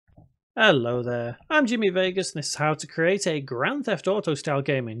Hello there, I'm Jimmy Vegas and this is how to create a Grand Theft Auto style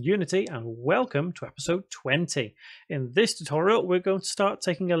game in Unity, and welcome to episode 20. In this tutorial we're going to start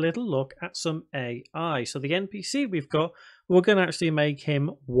taking a little look at some AI. So the NPC we've got, we're going to actually make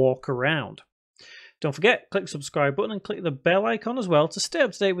him walk around. Don't forget, click the subscribe button and click the bell icon as well to stay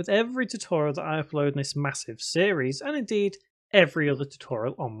up to date with every tutorial that I upload in this massive series, and indeed every other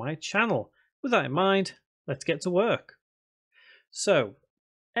tutorial on my channel. With that in mind, let's get to work. So,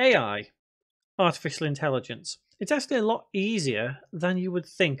 AI, artificial intelligence. It's actually a lot easier than you would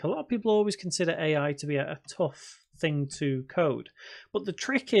think. A lot of people always consider AI to be a tough thing to code, but the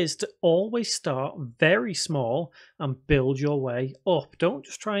trick is to always start very small and build your way up. Don't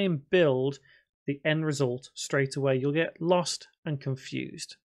just try and build the end result straight away. You'll get lost and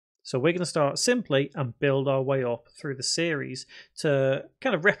confused. So we're going to start simply and build our way up through the series to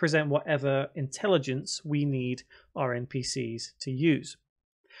kind of represent whatever intelligence we need our NPCs to use.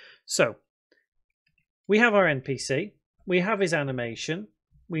 So we have our NPC, we have his animation,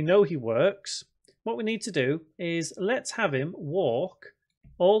 we know he works. What we need to do is let's have him walk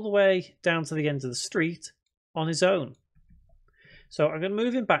all the way down to the end of the street on his own. So I'm going to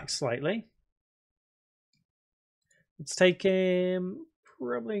move him back slightly. Let's take him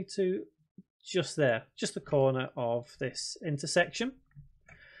probably to just there, just the corner of this intersection.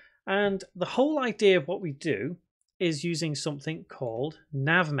 And the whole idea of what we do is using something called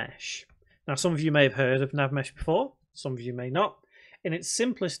NavMesh. Now, some of you may have heard of NavMesh before, some of you may not. In its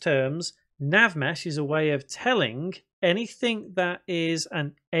simplest terms, NavMesh is a way of telling anything that is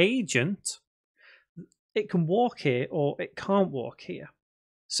an agent, it can walk here or it can't walk here.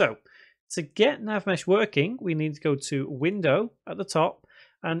 So, to get NavMesh working, we need to go to Window at the top.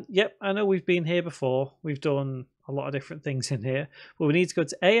 And yep, I know we've been here before. We've done a lot of different things in here. But we need to go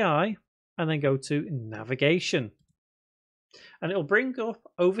to AI and then go to Navigation. And it'll bring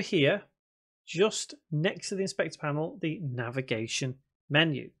up over here, just next to the inspector panel, the navigation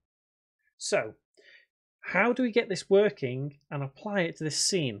menu. So how do we get this working and apply it to this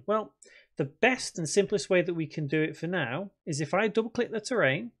scene? Well, the best and simplest way that we can do it for now is if I double click the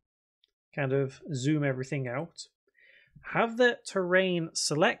terrain, kind of zoom everything out, have the terrain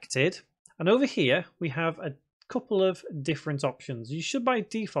selected, and over here we have a couple of different options. You should by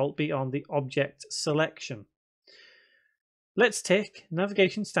default be on the object selection. Let's tick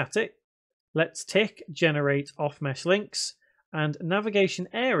navigation static. Let's tick generate off mesh links, and navigation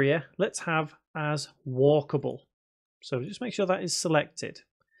area let's have as walkable. So just make sure that is selected.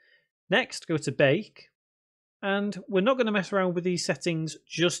 Next, go to bake, and we're not going to mess around with these settings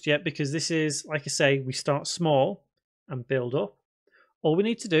just yet because this is, like I say, we start small and build up. All we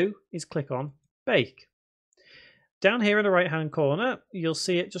need to do is click on bake. Down here in the right hand corner, you'll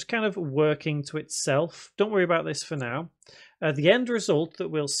see it just kind of working to itself. Don't worry about this for now. The end result that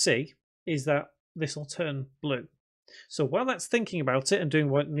we'll see is that this will turn blue. So while that's thinking about it and doing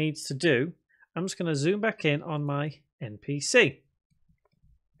what it needs to do, I'm just going to zoom back in on my NPC.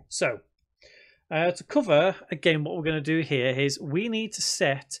 So to cover again, what we're going to do here is we need to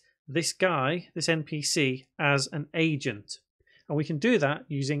set this guy, this NPC, as an agent. And we can do that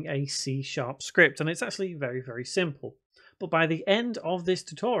using a C# script. And it's actually very, very simple. But by the end of this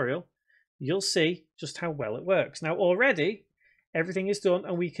tutorial, you'll see just how well it works. Now already, everything is done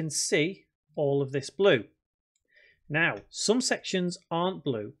and we can see all of this blue. Now, some sections aren't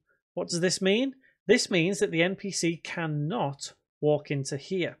blue. What does this mean? This means that the NPC cannot walk into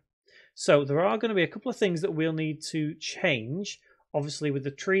here. So there are going to be a couple of things that we'll need to change. Obviously with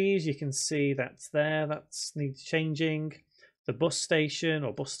the trees, you can see that's there, that needs changing. The bus station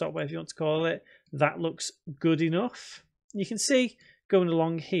or bus stop, whatever you want to call it, that looks good enough. You can see going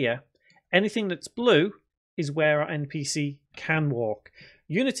along here, anything that's blue is where our NPC can walk.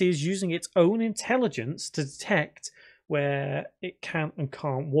 Unity is using its own intelligence to detect where it can and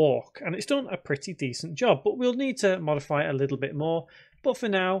can't walk, and it's done a pretty decent job, but we'll need to modify it a little bit more. But for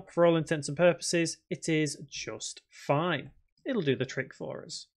now, for all intents and purposes, it is just fine. It'll do the trick for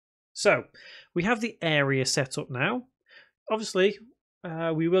us. So we have the area set up now. Obviously,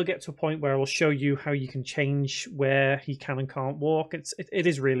 we will get to a point where I will show you how you can change where he can and can't walk. It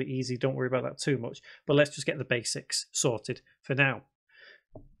is really easy. Don't worry about that too much. But let's just get the basics sorted for now.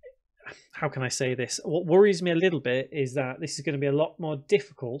 How can I say this? What worries me a little bit is that this is going to be a lot more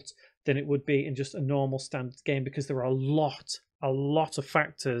difficult than it would be in just a normal standard game because there are a lot of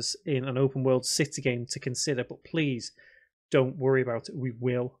factors in an open world city game to consider. But please don't worry about it. We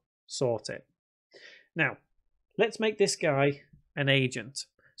will sort it. Now, let's make this guy an agent.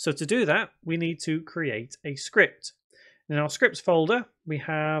 So to do that, we need to create a script. In our scripts folder, we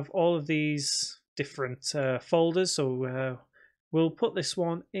have all of these different folders. So we'll put this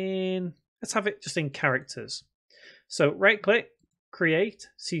one in, let's have it just in characters. So right click, create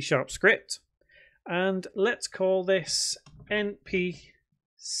C# script, and let's call this NPC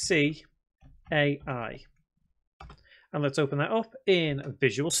AI. And let's open that up in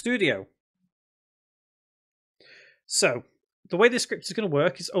Visual Studio. So the way this script is going to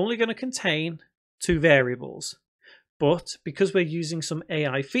work is only going to contain 2 variables. But because we're using some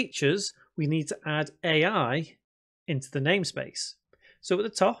AI features, we need to add AI into the namespace. So at the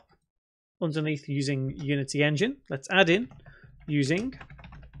top, underneath using Unity Engine, let's add in using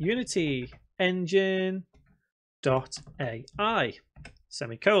Unity Engine .ai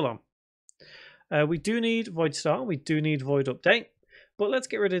semicolon. We do need void start, we do need void update, but let's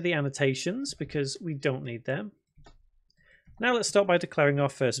get rid of the annotations because we don't need them. Now let's start by declaring our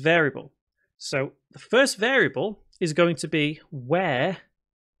first variable. So the first variable is going to be where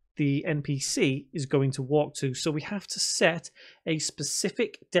the NPC is going to walk to. So we have to set a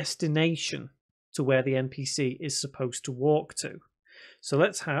specific destination to where the NPC is supposed to walk to. So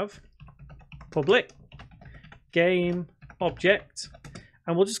let's have public game object,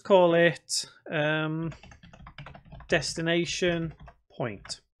 and we'll just call it destination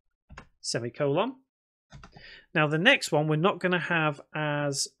point semicolon. Now the next one we're not going to have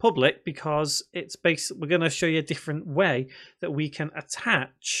as public because it's we're going to show you a different way that we can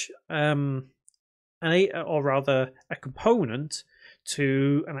attach a component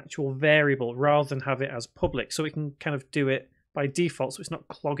to an actual variable rather than have it as public. So we can kind of do it by default so it's not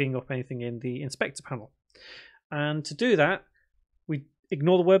clogging up anything in the inspector panel. And to do that, we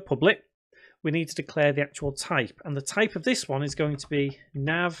ignore the word public. We need to declare the actual type. And the type of this one is going to be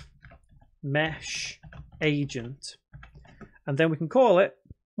nav mesh agent, and then we can call it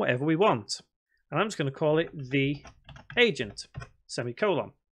whatever we want, and I'm just going to call it the agent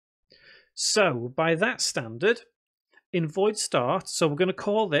semicolon. So by that standard, in void start, so we're going to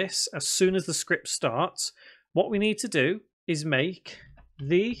call this as soon as the script starts. What we need to do is make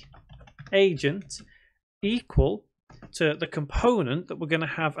the agent equal to the component that we're going to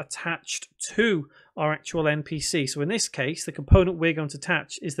have attached to our actual NPC. So in this case, the component we're going to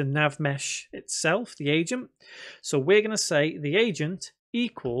attach is the nav mesh itself, the agent. So we're going to say the agent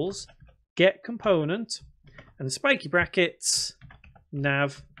equals get component and spiky brackets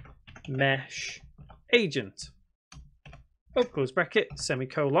nav mesh agent, close bracket,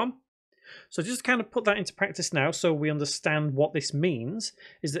 semicolon. So just to kind of put that into practice now so we understand what this means,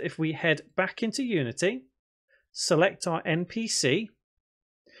 is that if we head back into Unity, select our NPC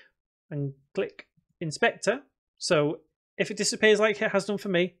and click inspector. So if it disappears like it has done for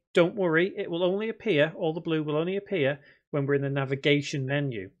me, don't worry, it will only appear, all the blue will only appear when we're in the navigation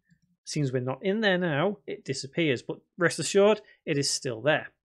menu. Since we're not in there now, it disappears, but rest assured it is still there.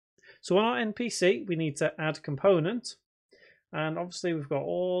 So on our NPC we need to add component, and obviously we've got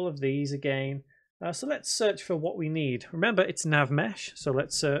all of these again. So let's search for what we need. Remember, it's nav mesh, so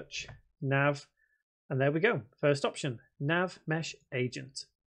let's search nav. And there we go. First option, nav mesh agent.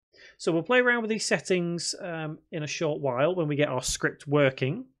 So we'll play around with these settings in a short while when we get our script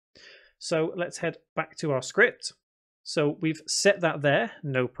working. So let's head back to our script. So we've set that there,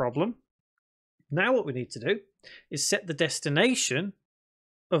 no problem. Now what we need to do is set the destination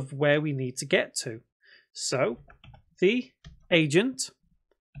of where we need to get to. So the agent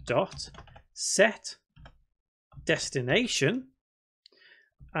dot set destination,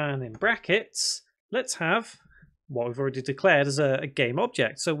 and in brackets, let's have what we've already declared as a game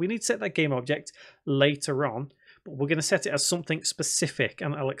object. So we need to set that game object later on, but we're going to set it as something specific,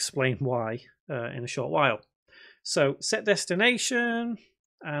 and I'll explain why in a short while. So set destination,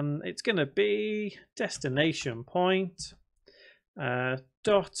 and it's going to be destination point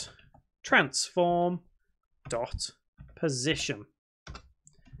dot transform dot position,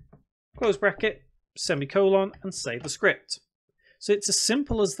 close bracket, semicolon, and save the script. So it's as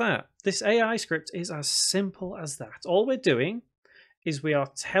simple as that. This AI script is as simple as that. All we're doing is we are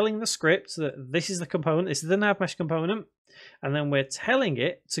telling the script that this is the component, this is the nav mesh component, and then we're telling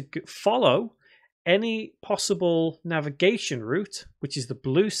it to follow any possible navigation route, which is the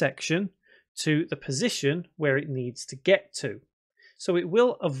blue section, to the position where it needs to get to. So it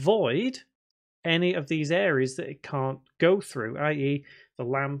will avoid any of these areas that it can't go through, i.e. the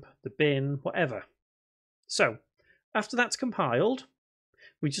lamp, the bin, whatever. So after that's compiled,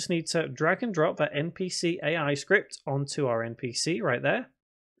 we just need to drag and drop that NPC AI script onto our NPC right there.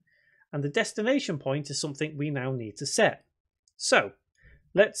 And the destination point is something we now need to set. So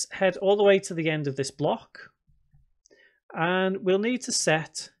let's head all the way to the end of this block, and we'll need to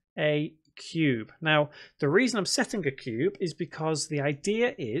set a cube. Now, the reason I'm setting a cube is because the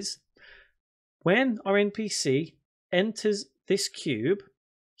idea is when our NPC enters this cube,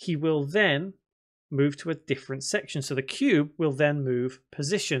 he will then move to a different section. So the cube will then move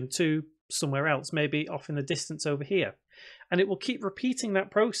position to somewhere else, maybe off in the distance over here. And it will keep repeating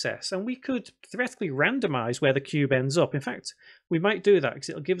that process. And we could theoretically randomize where the cube ends up. In fact, we might do that because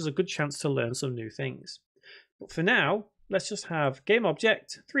it'll give us a good chance to learn some new things. But for now, let's just have game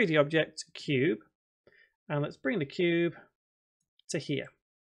object, 3D object, cube. And let's bring the cube to here.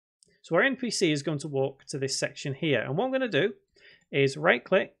 So our NPC is going to walk to this section here. And what I'm going to do is right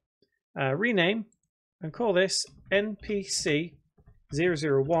click, rename, and call this NPC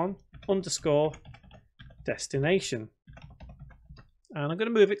 001 underscore destination. And I'm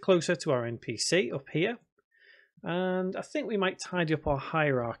going to move it closer to our NPC up here. And I think we might tidy up our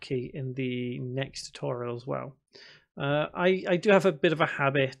hierarchy in the next tutorial as well. I do have a bit of a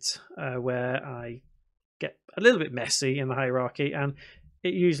habit where I get a little bit messy in the hierarchy, and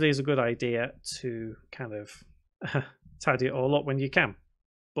it usually is a good idea to kind of tidy it all up when you can.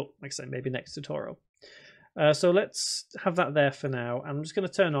 But like I say, maybe next tutorial. So let's have that there for now. I'm just going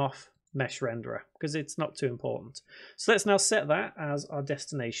to turn off mesh renderer because it's not too important. So let's now set that as our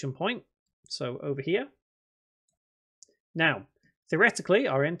destination point. So over here. Now, theoretically,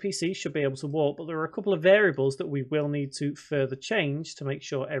 our NPC should be able to walk, but there are a couple of variables that we will need to further change to make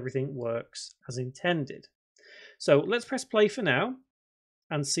sure everything works as intended. So let's press play for now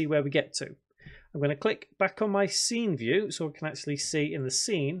and see where we get to. I'm going to click back on my scene view so we can actually see in the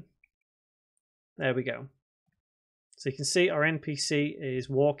scene. There we go. So you can see our NPC is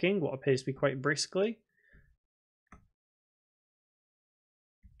walking what appears to be quite briskly.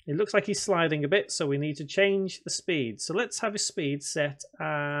 It looks like he's sliding a bit, so we need to change the speed. So let's have his speed set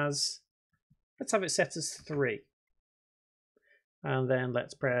as, let's have it set as 3. And then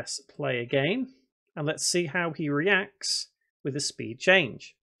let's press play again. And let's see how he reacts with the speed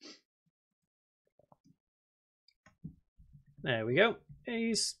change. There we go.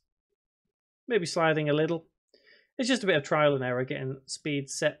 He's maybe sliding a little. It's just a bit of trial and error getting speed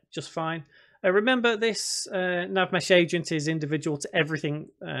set just fine. Remember, this nav mesh agent is individual to everything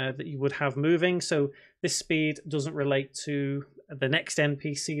that you would have moving. So this speed doesn't relate to the next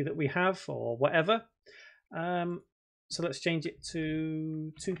NPC that we have or whatever. So let's change it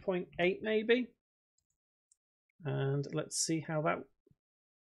to 2.8 maybe. And let's see how that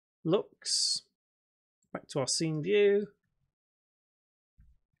looks. Back to our scene view.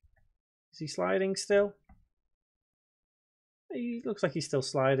 Is he sliding still? He looks like he's still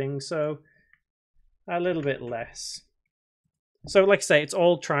sliding, so a little bit less. So like I say, it's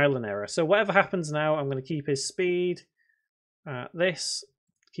all trial and error. So whatever happens now, I'm going to keep his speed this,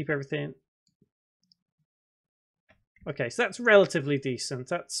 keep everything. Okay, so that's relatively decent.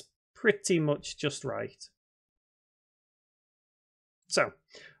 That's pretty much just right. So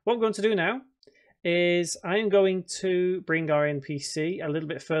what I'm going to do now is I am going to bring our NPC a little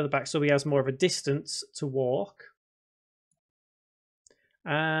bit further back so he has more of a distance to walk.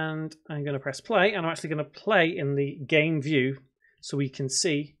 And I'm going to press play, and I'm actually going to play in the game view so we can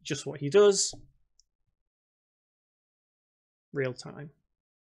see just what he does real time.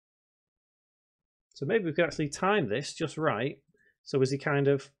 So maybe we could actually time this just right, so as he kind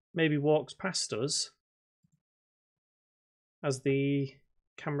of maybe walks past us as the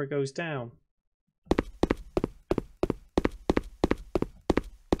camera goes down.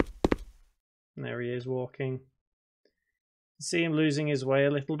 And there he is walking. See him losing his way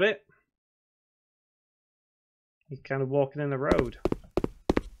a little bit. He's kind of walking in the road.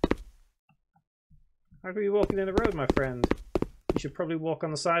 How are you walking in the road, my friend? You should probably walk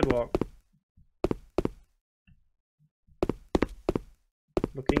on the sidewalk.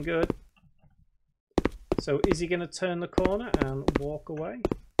 Looking good. So is he going to turn the corner and walk away?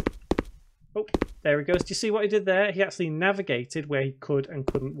 Oh, there he goes. Do you see what he did there? He actually navigated where he could and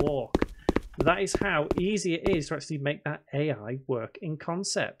couldn't walk. That is how easy it is to actually make that AI work in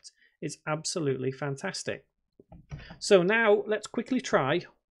concept. It's absolutely fantastic. So now let's quickly try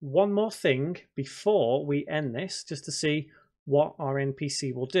one more thing before we end this, just to see what our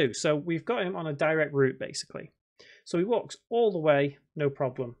NPC will do. So we've got him on a direct route basically. So he walks all the way, no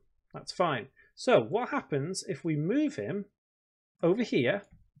problem. That's fine. So what happens if we move him over here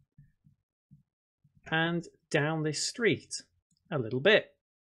and down this street a little bit?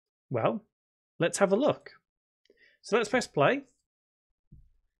 Well, let's have a look. So let's press play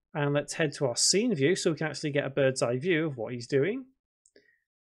and let's head to our scene view so we can actually get a bird's eye view of what he's doing.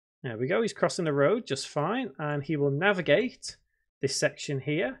 There we go. He's crossing the road just fine, and he will navigate this section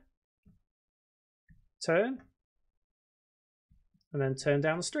here, turn, and then turn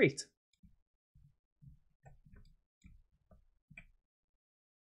down the street.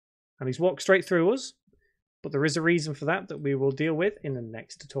 And he's walked straight through us. But there is a reason for that we will deal with in the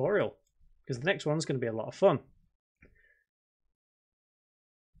next tutorial, because the next one's going to be a lot of fun.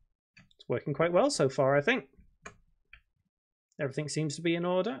 It's working quite well so far, I think. Everything seems to be in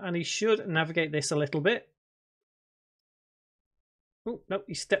order, and he should navigate this a little bit. Oh, no,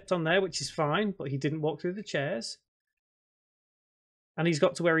 he stepped on there, which is fine, but he didn't walk through the chairs. And he's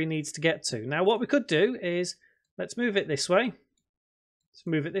got to where he needs to get to. Now, what we could do is, let's move it this way. Let's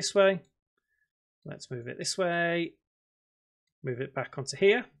move it this way. Let's move it this way. Move it back onto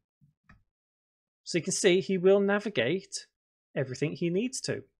here. So you can see he will navigate everything he needs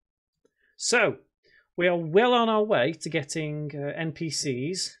to. So, we are well on our way to getting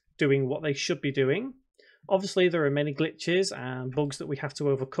NPCs doing what they should be doing. Obviously, there are many glitches and bugs that we have to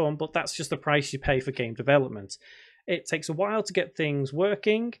overcome, but that's just the price you pay for game development. It takes a while to get things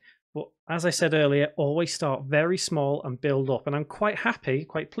working, but as I said earlier, always start very small and build up. And I'm quite happy,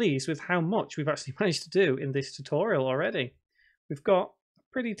 quite pleased with how much we've actually managed to do in this tutorial already. We've got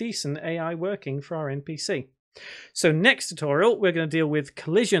pretty decent AI working for our NPC. So next tutorial, we're going to deal with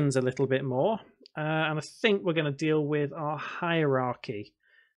collisions a little bit more. And I think we're going to deal with our hierarchy.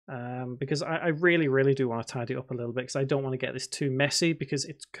 Because I really, really do want to tidy it up a little bit, because I don't want to get this too messy, because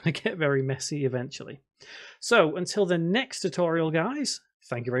it's going to get very messy eventually. So until the next tutorial, guys,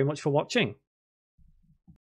 thank you very much for watching.